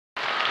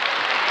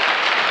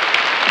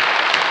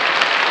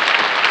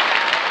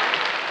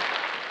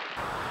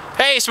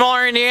Hey,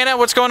 Smaller Indiana,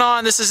 what's going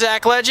on? This is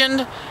Zach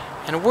Legend,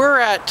 and we're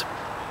at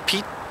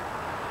Pecha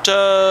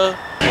Kucha.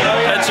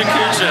 Pecha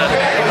Kucha.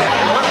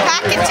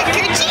 Pecha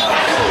Kucha?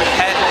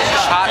 Pecha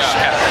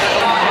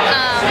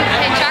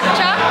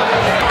Kucha?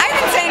 I've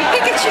been saying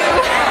Pikachu.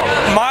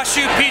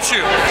 Machu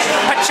Picchu.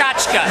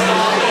 Pachachka.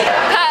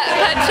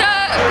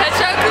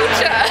 Pecha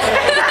Kucha.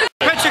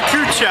 Pecha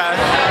Kucha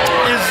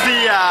is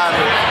the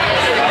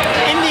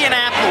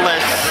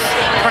Indianapolis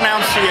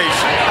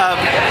pronunciation of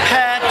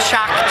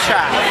Pecha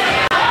Kucha,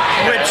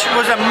 which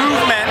was a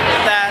movement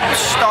that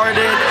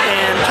started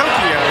in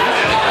Tokyo.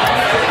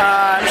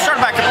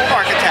 Started by a couple of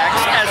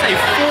architects as a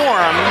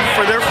forum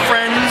for their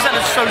friends and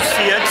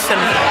associates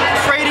and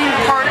trading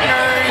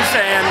partners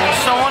and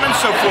so on and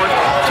so forth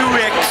to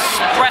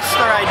express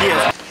their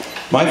ideas.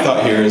 My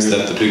thought here is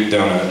that the Big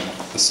Donut,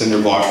 a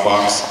cinder block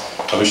box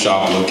of a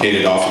shop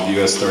located off of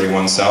US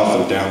 31 south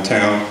of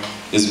downtown,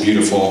 is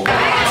beautiful.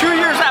 2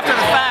 years after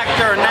the fact,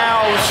 there are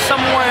now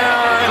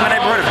somewhere in the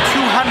neighborhood of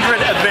 200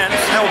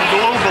 events held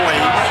globally,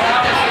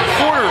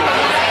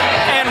 quarterly.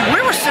 And we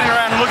were sitting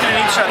around looking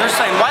at each other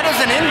saying, why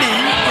doesn't Indy,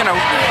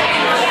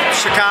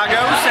 Chicago,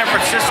 San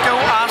Francisco,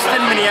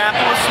 Austin,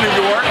 Minneapolis, New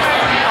York,